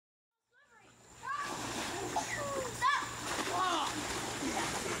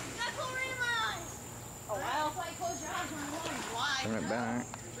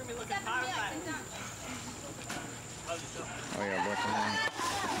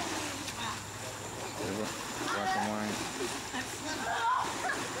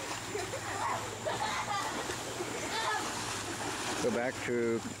go back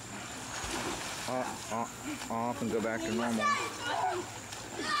to off and go back to normal.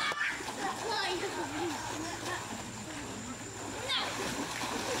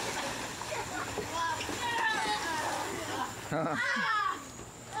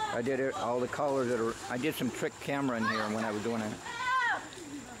 I did it, all the colors that are, I did some trick camera in here when I was doing it.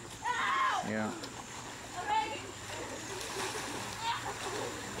 Yeah.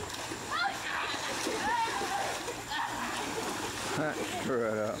 Screw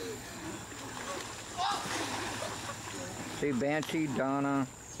it up. See, Banshee, Donna,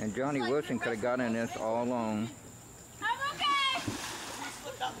 and Johnny Wilson could have gotten this all along.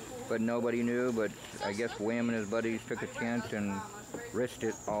 But nobody knew, but I guess Wham and his buddies took a chance and risked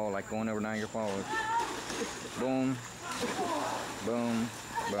it all, like going over Niagara Falls. Boom, boom,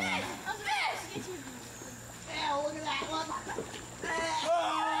 boom. Look at that, look.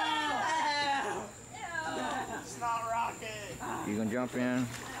 It's not rocket. You gonna jump in?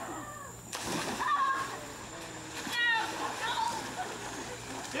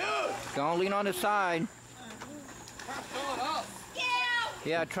 Dude! Don't lean on the side. Fill it up.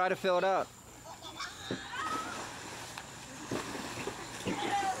 Yeah, try to fill it up.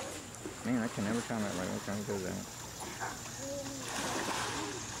 Man, I can never time that right. What time does that?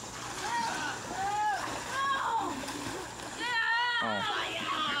 Oh.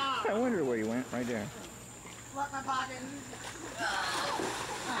 I wonder where you went. Right there. Look my pocket.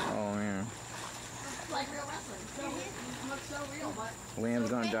 Oh, man. Like real wrestling. So, it looks so real, but... Liam's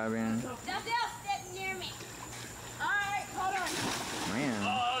gonna dive in. Something else sitting near me. Alright, hold on. Man.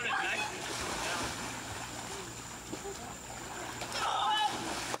 Oh, that's nice.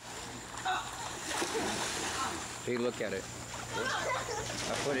 See, look at it.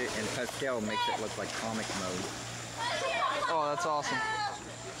 I put it in pastel, makes it look like comic mode. Oh, that's awesome.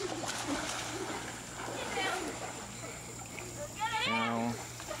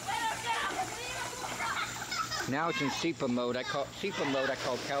 Now it's in sepia mode. I call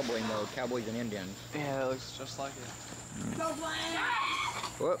cowboy mode. Cowboys and Indians. Yeah, it looks just like it.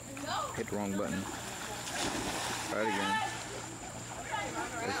 Whoop! Hit the wrong button. Try it again.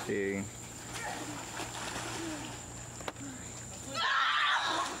 Let's see.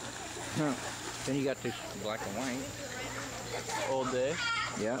 Then you got this black and white. All day.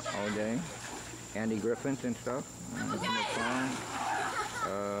 Yeah, all day. Andy Griffith and stuff.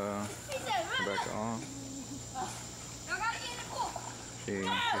 Back off. See,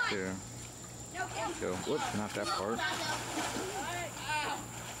 right there. So, whoops, not that part.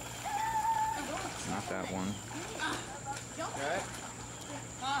 Not that one. You alright?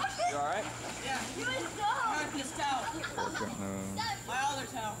 You alright? Yeah. Not this towel. Portrait mode. My other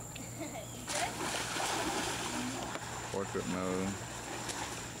towel. Portrait mode.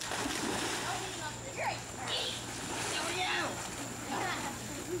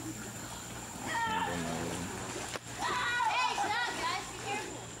 Handle mode. Hey, stop, guys. Be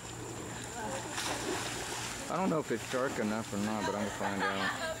careful. I don't know if it's dark enough or not, but I'm gonna find out.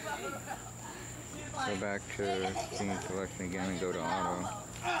 Go back to scene selection again and go to auto.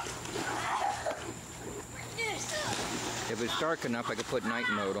 If it's dark enough, I could put night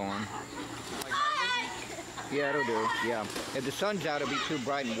mode on. Yeah, it'll do. Yeah. If the sun's out, it'll be too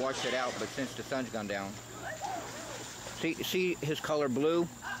bright and wash it out, but since the sun's gone down. See his color blue?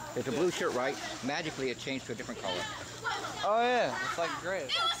 It's a blue shirt, right? Magically, it changed to a different color. Oh yeah, it's like gray.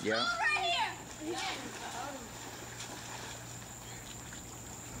 Yeah.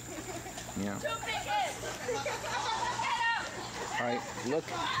 Yeah. Alright, look,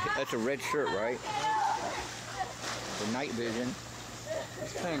 that's a red shirt, right? For night vision.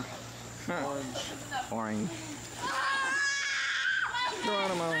 It's pink. Huh. Orange. Orange.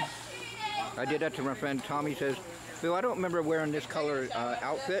 Geronimo. I did that to my friend Tommy. Says, Bill, I don't remember wearing this color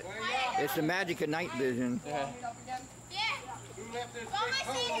outfit. It's the magic of night vision. Yeah. Who left this big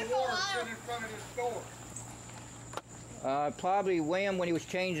tunnel of water sit in front of this store? Probably Wham when he was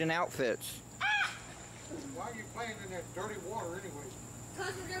changing outfits. Why are you playing in that dirty water anyway?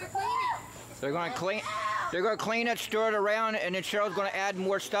 Because we're going to clean it. They're going to clean. They're going to clean it, stir it around, and then Cheryl's going to add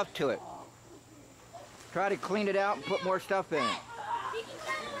more stuff to it. Try to clean it out and put more stuff in it.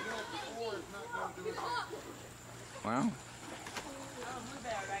 Well,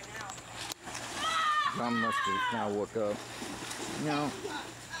 Tom must have now woke up. No.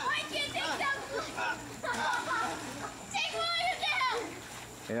 I can't take down. Take William down.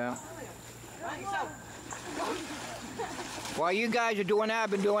 Yeah. While you guys are doing that,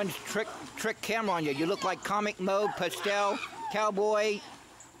 I've been doing trick camera on you. You look like comic mode, pastel, cowboy.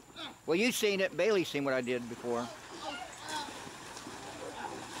 Well, you've seen it. Bailey's seen what I did before.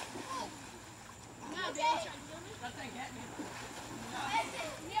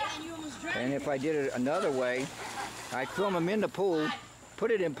 And if I did it another way, I film them in the pool,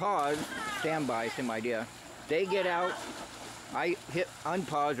 put it in pause, standby, same idea. They get out, I hit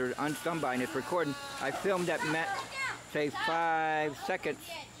unpause or unstandby and it's recording. I film that, say 5 seconds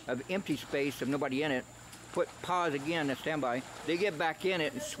of empty space of nobody in it, put pause again and standby. They get back in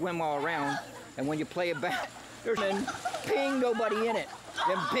it and swim all around. And when you play it back, there's then ping, nobody in it.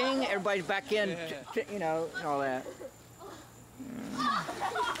 Then ping, everybody's back in, you know, and all that.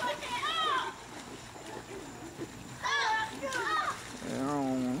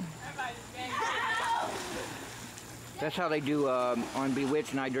 That's how they do on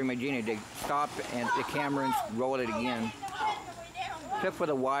Bewitched and I Dream of Jeannie. They stop and the camera and roll it again. Except for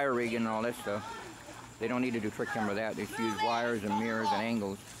the wire rig and all that stuff. They don't need to do trick camera that. They just use wires and mirrors and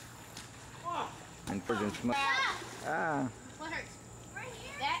angles. And smoke. Ah. What hurts?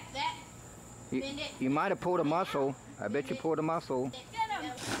 That. You might have pulled a muscle. I bet you pulled a muscle.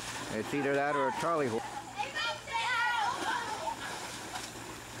 It's either that or a Charlie horse.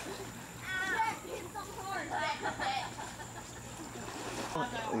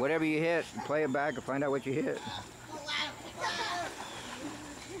 Whatever you hit, play it back and find out what you hit.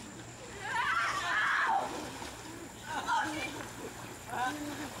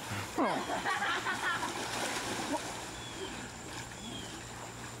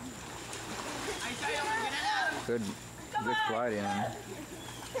 Good slide in.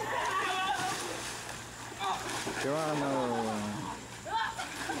 Geronimo.